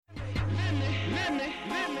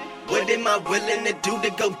What am I willing to do to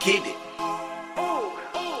go get it?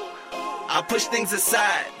 I push things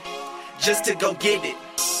aside just to go get it.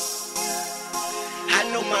 I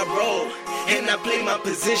know my role and I play my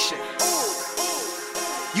position.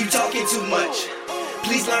 You talking too much.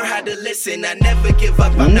 Please learn how to listen. I never give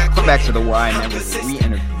up. I'm not Welcome back to the Why Network. We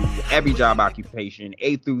interview every job occupation,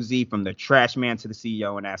 A through Z, from the trash man to the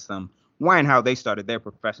CEO, and ask them why and how they started their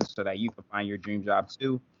profession so that you can find your dream job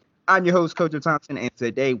too. I'm your host, Coach Thompson, and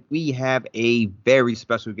today we have a very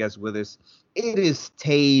special guest with us. It is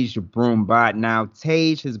Tej Brahmbhatt. Now,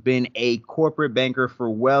 Tej has been a corporate banker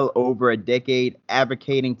for well over a decade,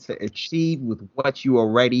 advocating to achieve with what you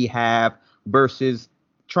already have versus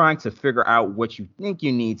trying to figure out what you think you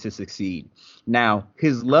need to succeed. Now,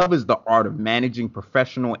 his love is the art of managing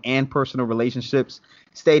professional and personal relationships,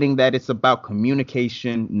 stating that it's about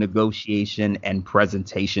communication, negotiation, and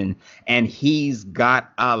presentation. And he's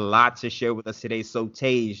got a lot to share with us today. So,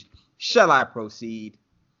 Tej, shall I proceed?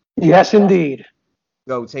 Yes, indeed.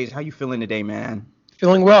 Go, Tej. How you feeling today, man?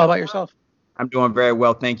 Feeling well. How about yourself? I'm doing very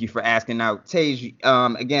well. Thank you for asking. Now, Tej,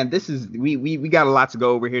 again, this is we got a lot to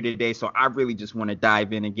go over here today, so I really just want to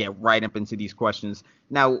dive in and get right up into these questions.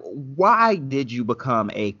 Now, why did you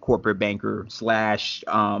become a corporate banker slash,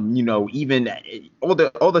 even all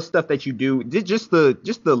the stuff that you do? Just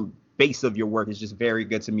the base of your work is just very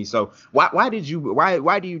good to me. So, why do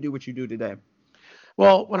you do what you do today?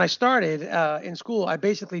 Well, when I started in school, I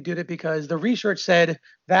basically did it because the research said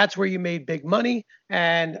that's where you made big money.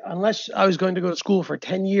 And unless I was going to go to school for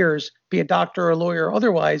 10 years, be a doctor or a lawyer or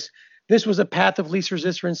otherwise, this was a path of least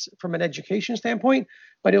resistance from an education standpoint.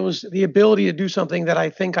 But it was the ability to do something that I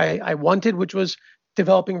think I wanted, which was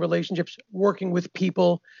developing relationships, working with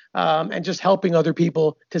people, and just helping other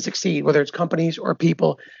people to succeed, whether it's companies or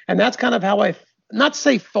people. And that's kind of how I, not to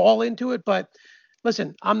say fall into it, but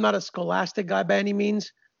listen, I'm not a scholastic guy by any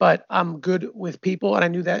means, but I'm good with people. And I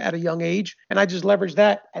knew that at a young age. And I just leveraged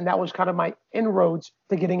that. And that was kind of my inroads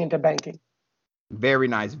to getting into banking. Very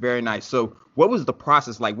nice. Very nice. So what was the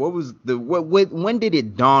process like? When did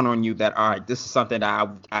it dawn on you that, all right, this is something that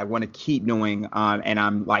I want to keep doing and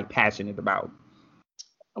I'm like passionate about?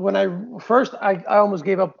 When I almost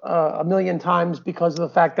gave up a million times because of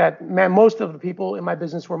the fact that, man, most of the people in my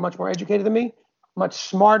business were much more educated than me, much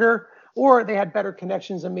smarter, or they had better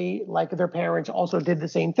connections than me, like their parents also did the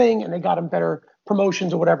same thing and they got them better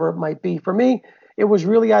promotions or whatever it might be. For me, it was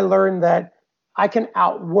really, I learned that I can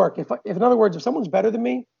outwork. If in other words, if someone's better than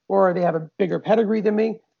me or they have a bigger pedigree than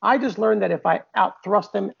me, I just learned that if I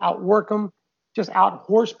outthrust them, outwork them, just out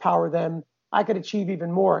horsepower them, I could achieve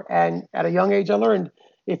even more. And at a young age, I learned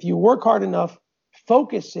if you work hard enough,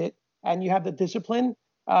 focus it, and you have the discipline.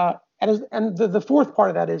 And the fourth part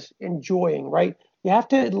of that is enjoying, right? You have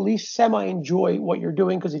to at least semi-enjoy what you're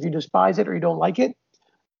doing, because if you despise it or you don't like it,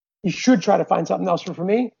 you should try to find something else. For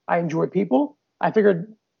me, I enjoy people. I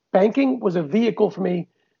figured banking was a vehicle for me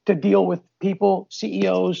to deal with people,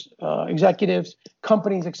 CEOs, executives,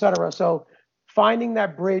 companies, et cetera. So finding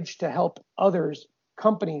that bridge to help others,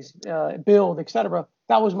 companies build, et cetera,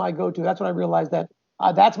 that was my go-to. That's when I realized that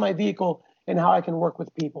that's my vehicle and how I can work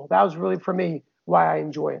with people. That was really, for me, why I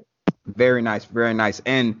enjoy it. Very nice. Very nice.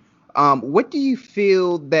 And what do you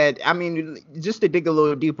feel that, I mean, just to dig a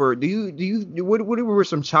little deeper, what were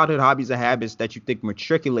some childhood hobbies or habits that you think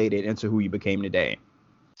matriculated into who you became today?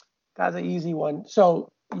 That's an easy one. So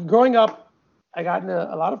growing up, I got into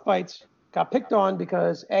a lot of fights, got picked on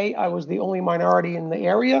because I was the only minority in the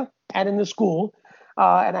area and in the school.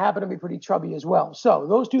 And I happened to be pretty chubby as well. So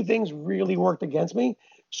those two things really worked against me.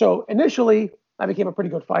 So initially, I became a pretty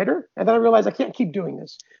good fighter. And then I realized I can't keep doing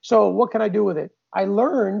this. So what can I do with it? I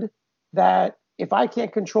learned that if I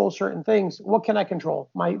can't control certain things, what can I control?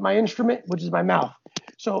 My instrument, which is my mouth.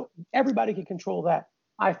 So everybody can control that.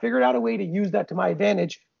 I figured out a way to use that to my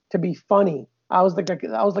advantage, to be funny. I was like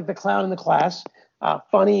the clown in the class,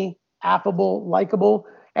 funny, affable, likable,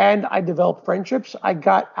 and I developed friendships. I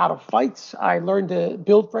got out of fights. I learned to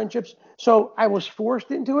build friendships. So I was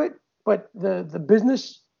forced into it, but the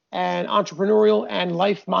business and entrepreneurial and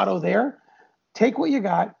life motto there, take what you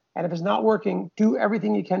got, and if it's not working, do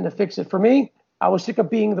everything you can to fix it. For me, I was sick of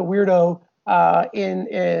being the weirdo in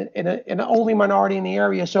an only minority in the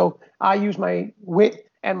area. So I use my wit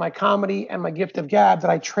and my comedy and my gift of gab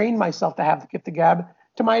that I trained myself to have the gift of gab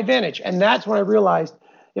to my advantage. And that's when I realized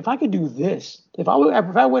if I could do this, if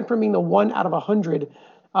I went from being the 1 out of 100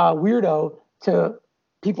 weirdo to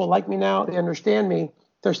people like me now, they understand me,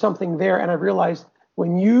 there's something there. And I realized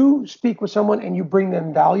when you speak with someone and you bring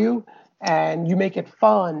them value, and you make it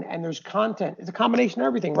fun and there's content, it's a combination of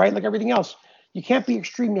everything, right? Like everything else. You can't be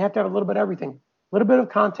extreme. You have to have a little bit of everything. A little bit of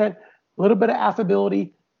content, a little bit of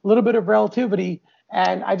affability, a little bit of relativity.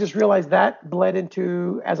 And I just realized that bled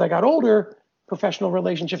into, as I got older, professional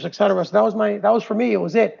relationships, et cetera. So that was for me,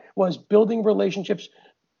 was building relationships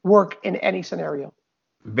work in any scenario.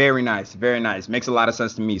 Very nice. Very nice. Makes a lot of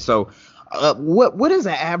sense to me. So, what is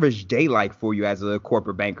an average day like for you as a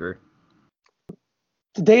corporate banker?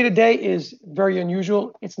 The day to day is very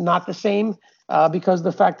unusual. It's not the same because of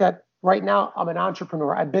the fact that right now I'm an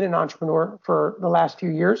entrepreneur. I've been an entrepreneur for the last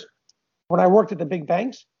few years. When I worked at the big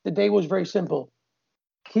banks, the day was very simple.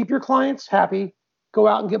 Keep your clients happy, go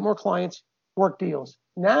out and get more clients, work deals.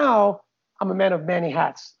 Now I'm a man of many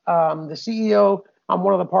hats. The CEO, I'm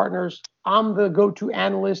one of the partners, I'm the go-to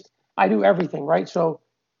analyst. I do everything, right? So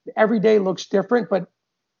every day looks different, but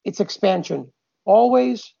it's expansion,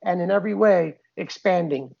 always and in every way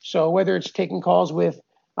expanding. So whether it's taking calls with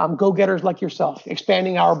go-getters like yourself,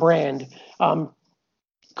 expanding our brand,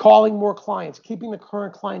 calling more clients, keeping the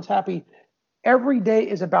current clients happy, every day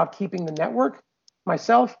is about keeping the network,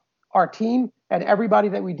 myself, our team, and everybody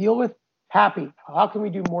that we deal with happy. How can we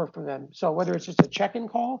do more for them? So whether it's just a check-in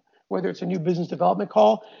call, whether it's a new business development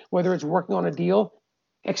call, whether it's working on a deal,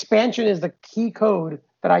 expansion is the key code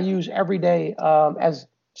that I use every day.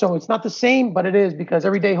 So it's not the same, but it is because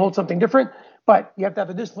every day holds something different. But you have to have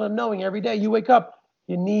the discipline of knowing every day you wake up,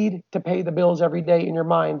 you need to pay the bills every day in your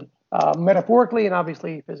mind, metaphorically and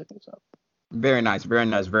obviously physically. So Very nice. Very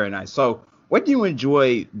nice. Very nice. So, what do you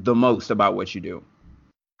enjoy the most about what you do?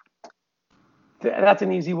 that's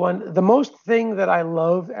an easy one. The most thing that I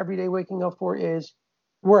love every day waking up for is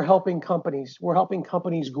we're helping companies. We're helping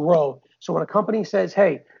companies grow. So when a company says,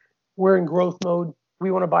 hey, we're in growth mode,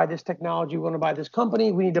 we want to buy this technology, we want to buy this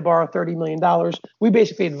company, we need to borrow $30 million. We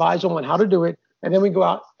basically advise them on how to do it. And then we go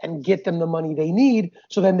out and get them the money they need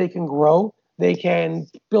so then they can grow. They can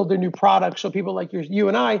build their new product so people like you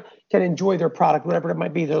and I can enjoy their product, whatever it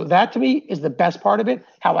might be. So that to me is the best part of it,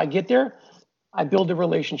 how I get there. I build the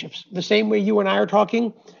relationships. The same way you and I are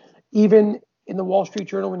talking, even in the Wall Street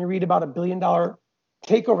Journal, when you read about $1 billion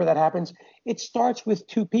takeover that happens, it starts with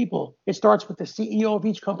two people. It starts with the CEO of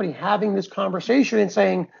each company having this conversation and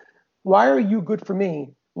saying, why are you good for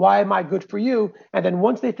me? Why am I good for you? And then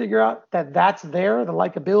once they figure out that that's there, the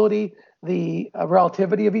likability, the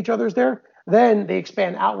relativity of each other's there, then they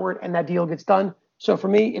expand outward and that deal gets done. So for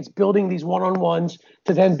me, it's building these one-on-ones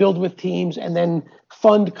to then build with teams and then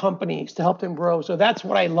fund companies to help them grow. So that's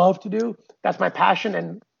what I love to do. That's my passion.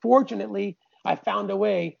 And fortunately, I found a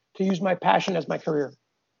way to use my passion as my career.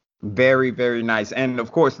 Very, very nice. And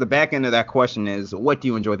of course, the back end of that question is, what do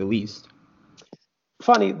you enjoy the least?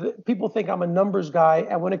 Funny, people think I'm a numbers guy.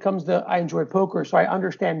 And when it comes to, I enjoy poker. So I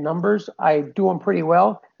understand numbers. I do them pretty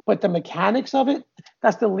well. But the mechanics of it,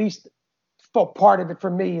 that's the least part of it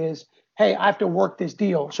for me is, hey, I have to work this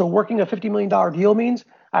deal. So working a $50 million deal means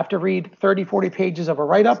I have to read 30, 40 pages of a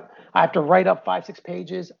write-up. I have to write up 5, 6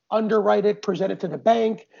 pages, underwrite it, present it to the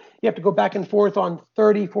bank. You have to go back and forth on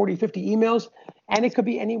 30, 40, 50 emails. And it could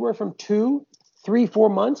be anywhere from 2, 3, 4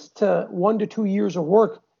 months to 1 to 2 years of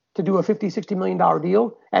work to do a $50, $60 million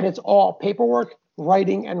deal. And it's all paperwork,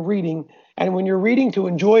 writing, and reading. And when you're reading to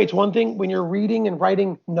enjoy, it's one thing. When you're reading and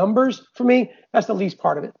writing numbers, for me, that's the least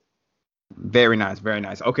part of it. Very nice, very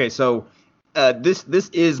nice. Okay, so this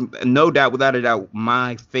is no doubt, without a doubt,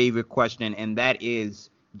 my favorite question, and that is,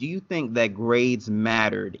 do you think that grades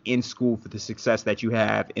mattered in school for the success that you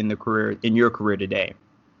have in your career today?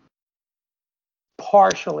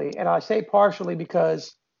 Partially, and I say partially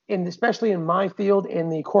because especially in my field, in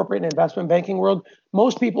the corporate and investment banking world,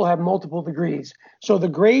 most people have multiple degrees. So the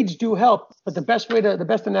grades do help, but the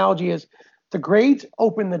best analogy is the grades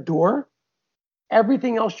open the door.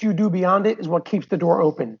 Everything else you do beyond it is what keeps the door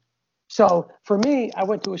open. So for me, I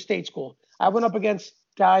went to a state school. I went up against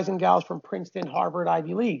guys and gals from Princeton, Harvard,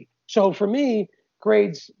 Ivy League. So for me,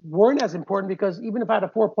 grades weren't as important because even if I had a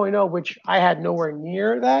 4.0, which I had nowhere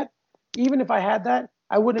near that, even if I had that,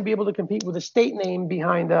 I wouldn't be able to compete with a state name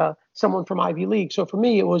behind someone from Ivy League. So for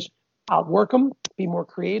me, it was outwork them, be more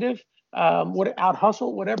creative, out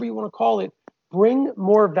hustle, whatever you want to call it, bring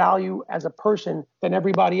more value as a person than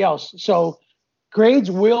everybody else. So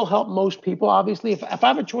grades will help most people. Obviously, if I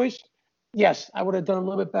have a choice, yes, I would have done a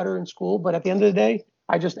little bit better in school. But at the end of the day,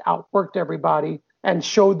 I just outworked everybody and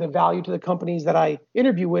showed the value to the companies that I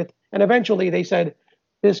interview with. And eventually they said,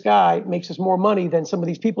 this guy makes us more money than some of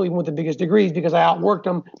these people, even with the biggest degrees, because I outworked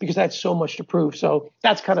them because I had so much to prove. So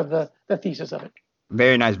that's kind of the thesis of it.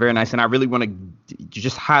 Very nice, very nice. And I really want to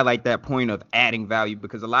just highlight that point of adding value,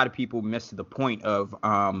 because a lot of people miss the point of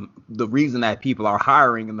the reason that people are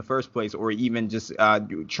hiring in the first place, or even just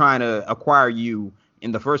trying to acquire you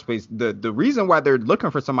in the first place. The reason why they're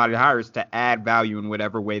looking for somebody to hire is to add value in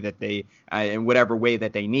whatever way that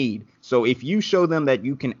they need. So if you show them that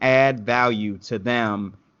you can add value to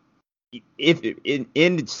them, if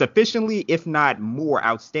in sufficiently, if not more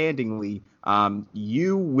outstandingly,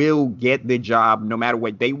 you will get the job no matter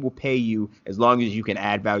what. They will pay you as long as you can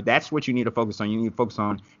add value. That's what you need to focus on. You need to focus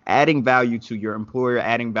on adding value to your employer,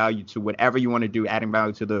 adding value to whatever you want to do, adding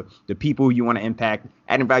value to the people you want to impact,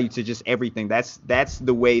 adding value to just everything. That's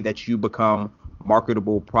the way that you become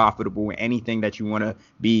marketable, profitable, anything that you want to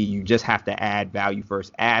be. You just have to add value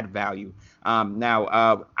first. Add value.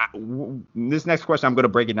 This next question, I'm going to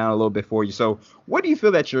break it down a little bit for you. So what do you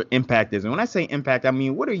feel that your impact is? And when I say impact, I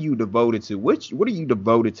mean, what are you devoted to? What are you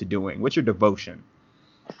devoted to doing? What's your devotion?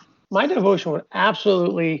 My devotion would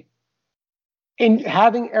absolutely, in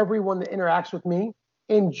having everyone that interacts with me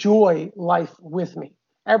enjoy life with me.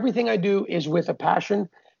 Everything I do is with a passion.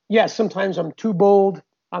 Yes, sometimes I'm too bold,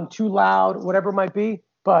 I'm too loud, whatever it might be.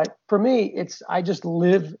 But for me, I just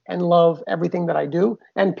live and love everything that I do,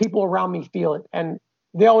 and people around me feel it. And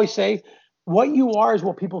they always say, what you are is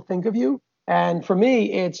what people think of you. And for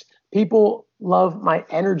me, it's people love my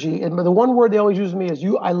energy. And the one word they always use with me is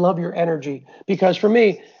I love your energy. Because for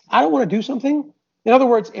me, I don't want to do something. In other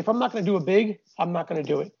words, if I'm not going to do it big, I'm not going to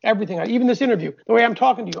do it. Even this interview, the way I'm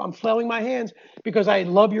talking to you, I'm flailing my hands because I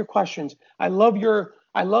love your questions. I love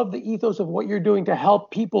the ethos of what you're doing to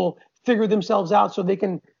help people figure themselves out so they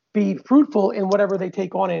can be fruitful in whatever they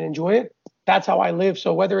take on and enjoy it. That's how I live.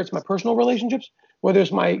 So whether it's my personal relationships, whether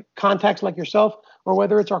it's my contacts like yourself, or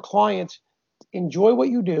whether it's our clients, enjoy what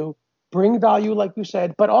you do, bring value, like you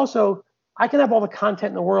said, but also I can have all the content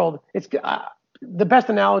in the world. It's the best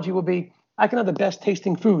analogy will be I can have the best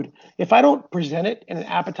tasting food. If I don't present it in an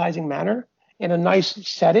appetizing manner, in a nice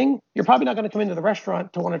setting, you're probably not going to come into the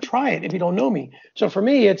restaurant to want to try it if you don't know me. So for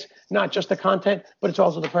me, it's not just the content, but it's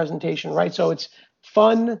also the presentation, right? So it's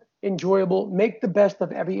fun, enjoyable, make the best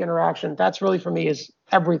of every interaction. That's really for me is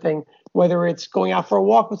everything, whether it's going out for a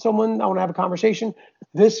walk with someone, I want to have a conversation,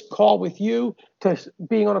 this call with you, to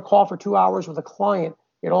being on a call for 2 hours with a client.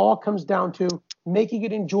 It all comes down to making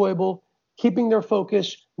it enjoyable, keeping their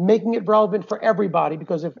focus, making it relevant for everybody,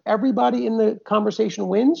 because if everybody in the conversation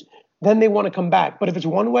wins, then they want to come back. But if it's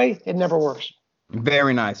one way, it never works.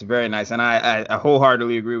 Very nice, very nice. And I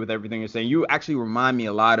wholeheartedly agree with everything you're saying. You actually remind me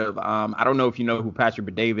a lot of, I don't know if you know who Patrick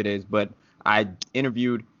Bet-David is, but I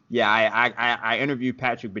interviewed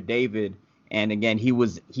Patrick Bet-David. And again,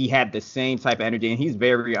 he had the same type of energy, and he's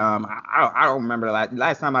very, I don't remember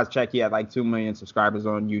last time I checked, he had like 2 million subscribers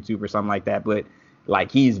on YouTube or something like that. But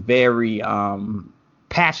like, he's very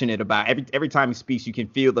passionate about every time he speaks, you can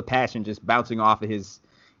feel the passion just bouncing off of his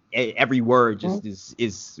every word just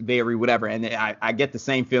is very whatever. And I get the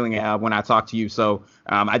same feeling when I talk to you. So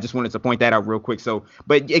I just wanted to point that out real quick. So,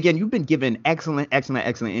 but again, you've been given excellent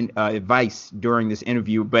advice during this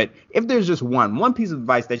interview. But if there's just one piece of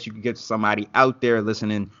advice that you could give to somebody out there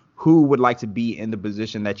listening who would like to be in the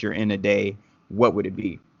position that you're in today, what would it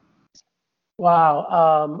be?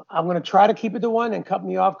 Wow. I'm going to try to keep it to one and cut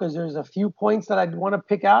me off because there's a few points that I'd want to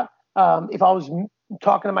pick out. If I was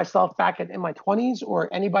talking to myself back in my 20s or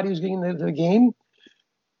anybody who's getting into the game,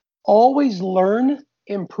 always learn,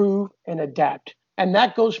 improve, and adapt. And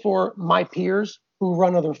that goes for my peers who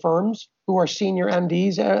run other firms, who are senior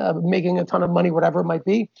MDs, making a ton of money, whatever it might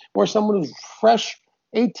be, or someone who's fresh,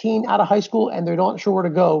 18 out of high school, and they're not sure where to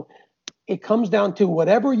go. It comes down to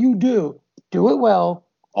whatever you do it well,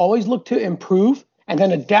 always look to improve, and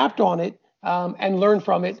then adapt on it. And learn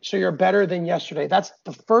from it so you're better than yesterday. That's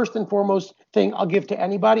the first and foremost thing I'll give to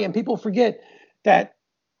anybody. And people forget that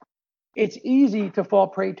it's easy to fall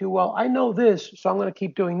prey to, well, I know this, so I'm going to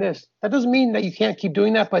keep doing this. That doesn't mean that you can't keep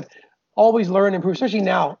doing that, but always learn and improve, especially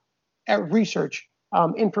now at research.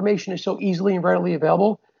 Information is so easily and readily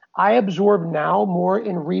available. I absorb now more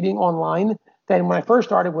in reading online than when I first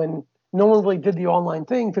started, when no one really did the online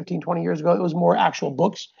thing 15, 20 years ago. It was more actual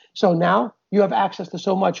books. So now you have access to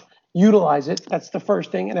so much. Utilize it. That's the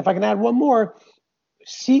first thing. And if I can add one more,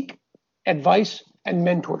 seek advice and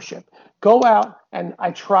mentorship. Go out, and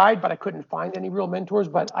I tried, but I couldn't find any real mentors,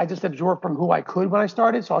 but I just absorbed from who I could when I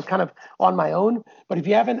started. So I was kind of on my own. But if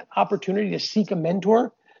you have an opportunity to seek a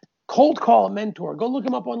mentor, cold call a mentor. Go look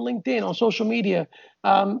him up on LinkedIn, on social media.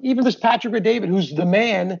 Even this Patrick Bet-David, who's the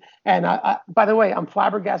man. And by the way, I'm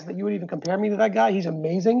flabbergasted that you would even compare me to that guy. He's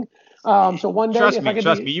amazing. So one day,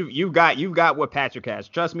 trust me, you've got what Patrick has.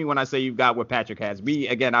 Trust me when I say you've got what Patrick has.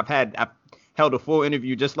 I've held a full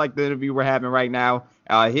interview just like the interview we're having right now.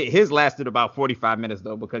 His lasted about 45 minutes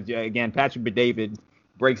though, because again, Patrick Bet-David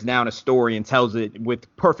breaks down a story and tells it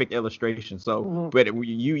with perfect illustration. So, but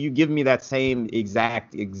you give me that same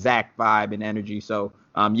exact vibe and energy. So,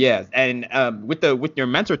 yeah. And with your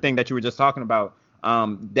mentor thing that you were just talking about,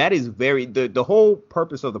 that is the whole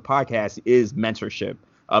purpose of the podcast is mentorship.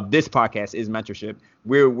 Of this podcast is mentorship.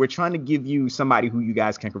 We're trying to give you somebody who you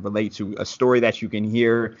guys can relate to, a story that you can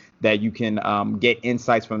hear, that you can get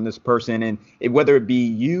insights from this person, and whether it be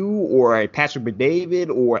you or a Patrick David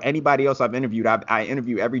or anybody else I've interviewed, I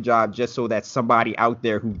interview every job just so that somebody out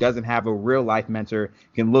there who doesn't have a real life mentor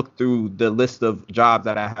can look through the list of jobs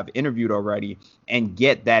that I have interviewed already and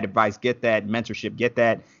get that advice, get that mentorship,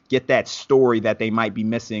 get that story that they might be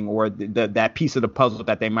missing, or that piece of the puzzle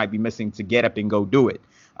that they might be missing to get up and go do it.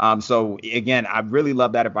 So again, I really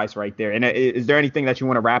love that advice right there. And is there anything that you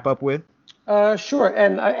want to wrap up with? Sure.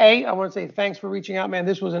 And I want to say thanks for reaching out, man.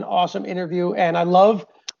 This was an awesome interview, and I love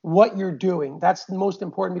what you're doing. That's the most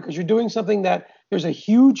important, because you're doing something that there's a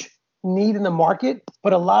huge need in the market,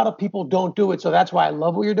 but a lot of people don't do it. So that's why I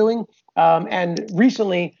love what you're doing. And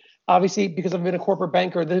recently, obviously, because I've been a corporate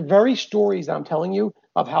banker, the very stories that I'm telling you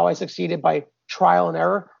of how I succeeded by trial and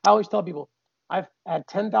error, I always tell people, I've had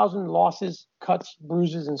 10,000 losses, cuts,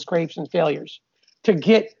 bruises, and scrapes and failures to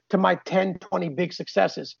get to my 10, 20 big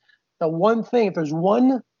successes. The one thing, if there's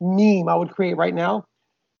one meme I would create right now,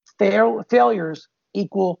 failures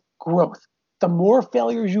equal growth. The more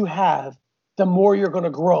failures you have, the more you're going to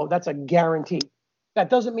grow. That's a guarantee. That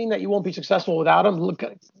doesn't mean that you won't be successful without them. Look,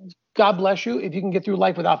 God bless you if you can get through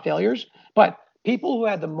life without failures. But people who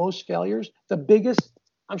had the most failures, the biggest,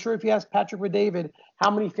 I'm sure if you ask Patrick or David how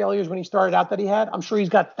many failures when he started out that he had, I'm sure he's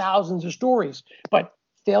got thousands of stories. But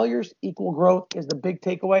failures equal growth is the big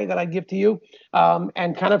takeaway that I give to you.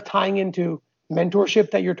 And kind of tying into mentorship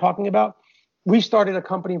that you're talking about, we started a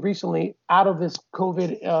company recently out of this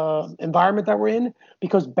COVID environment that we're in,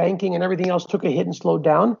 because banking and everything else took a hit and slowed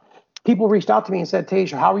down. People reached out to me and said, Tej,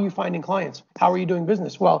 how are you finding clients? How are you doing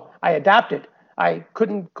business? Well, I adapted. I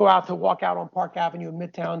couldn't go out to walk out on Park Avenue in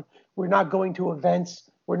Midtown. We're not going to events.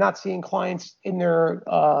 We're not seeing clients in their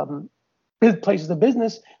places of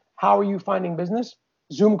business. How are you finding business?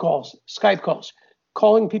 Zoom calls, Skype calls,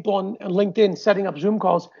 calling people on LinkedIn, setting up Zoom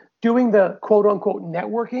calls, doing the quote unquote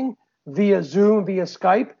networking via Zoom, via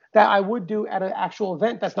Skype, that I would do at an actual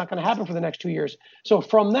event that's not going to happen for the next 2 years. So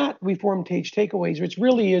from that, we formed Tej Takeaways, which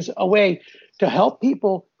really is a way to help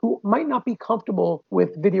people who might not be comfortable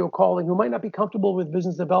with video calling, who might not be comfortable with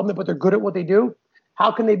business development, but they're good at what they do.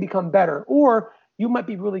 How can they become better? Or you might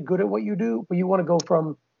be really good at what you do, but you want to go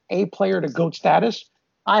from A player to GOAT status.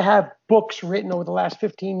 I have books written over the last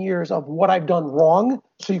 15 years of what I've done wrong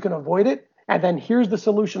so you can avoid it. And then here's the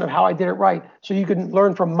solution of how I did it right, so you can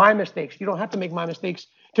learn from my mistakes. You don't have to make my mistakes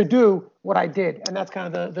to do what I did. And that's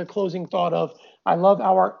kind of the closing thought of, I love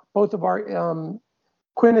both of our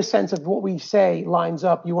quintessence of what we say lines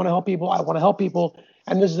up. You want to help people, I want to help people.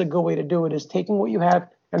 And this is a good way to do it, is taking what you have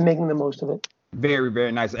and making the most of it. Very,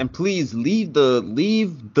 very nice. And please leave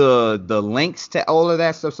the links to all of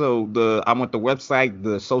that stuff. So I want the website,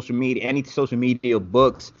 the social media, any social media,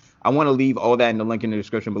 books. I want to leave all that in the link in the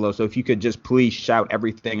description below. So if you could just please shout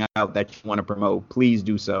everything out that you want to promote, please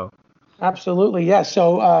do so. Absolutely. Yes.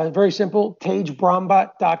 So very simple,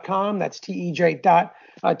 tejbrahmbhatt.com. That's TEJ dot.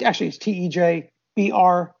 Actually, it's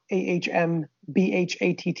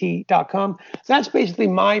TEJBRAHMBHATT.com. That's basically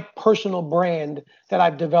my personal brand that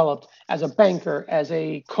I've developed as a banker, as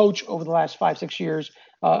a coach over the last 5-6 years,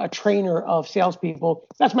 a trainer of salespeople.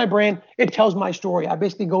 That's my brand. It tells my story. I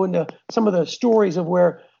basically go into some of the stories of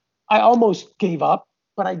where I almost gave up,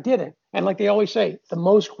 but I didn't. And like they always say, the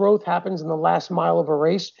most growth happens in the last mile of a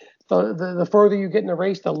race. The further you get in the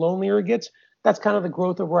race, the lonelier it gets. That's kind of the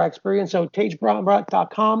growth of where I experience. So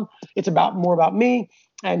tejbrahmbhatt.com, it's more about me.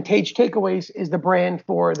 And Tej Takeaways is the brand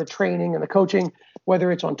for the training and the coaching, whether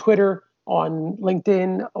it's on Twitter, on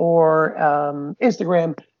LinkedIn, or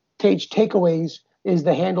Instagram. Tej Takeaways is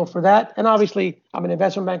the handle for that. And obviously, I'm an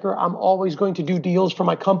investment banker. I'm always going to do deals for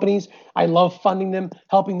my companies. I love funding them,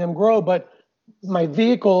 helping them grow. But my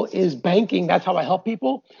vehicle is banking. That's how I help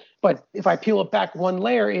people. But if I peel it back one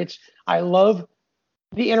layer, I love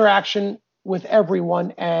the interaction with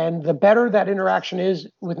everyone. And the better that interaction is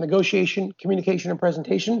with negotiation, communication, and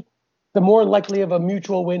presentation, the more likely of a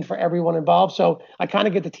mutual win for everyone involved. So I kind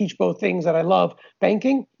of get to teach both things that I love,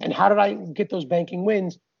 banking, and how did I get those banking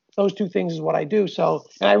wins? Those two things is what I do. So,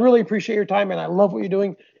 and I really appreciate your time, and I love what you're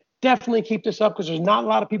doing. Definitely keep this up, because there's not a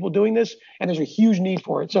lot of people doing this, and there's a huge need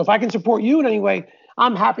for it. So if I can support you in any way,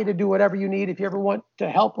 I'm happy to do whatever you need. If you ever want to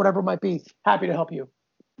help, whatever it might be, happy to help you.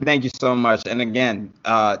 Thank you so much. And again,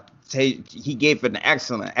 he gave an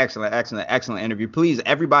excellent interview. Please,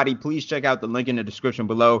 everybody, please check out the link in the description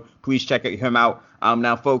below. Please check him out.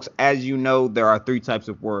 Now, folks, as you know, there are 3 types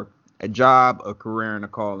of work: a job, a career, and a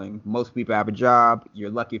calling. Most people have a job. You're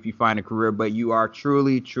lucky if you find a career, but you are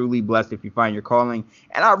truly blessed if you find your calling.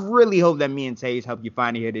 And I really hope that me and Tage helped you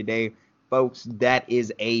find it here today. Folks, that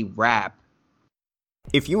is a wrap.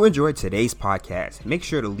 If you enjoyed today's podcast, make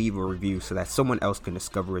sure to leave a review so that someone else can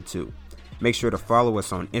discover it too. Make sure to follow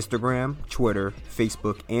us on Instagram, Twitter,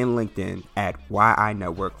 Facebook, and LinkedIn at YI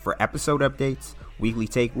Network for episode updates, weekly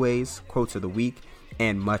takeaways, quotes of the week,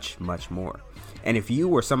 and much more. And if you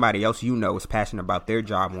or somebody else you know is passionate about their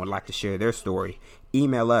job and would like to share their story,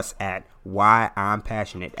 email us at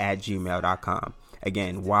whyimpassionate@gmail.com.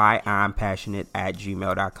 Again,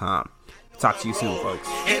 whyimpassionate@gmail.com. Talk to you soon, folks.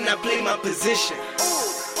 And I play my position.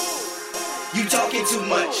 You talking too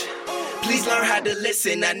much. Please learn how to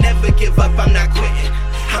listen. I never give up, I'm not quitting.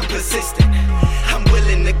 I'm persistent. I'm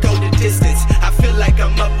willing to go the distance. I feel like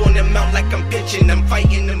I'm up on the mount, like I'm pitching. I'm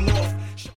fighting the more.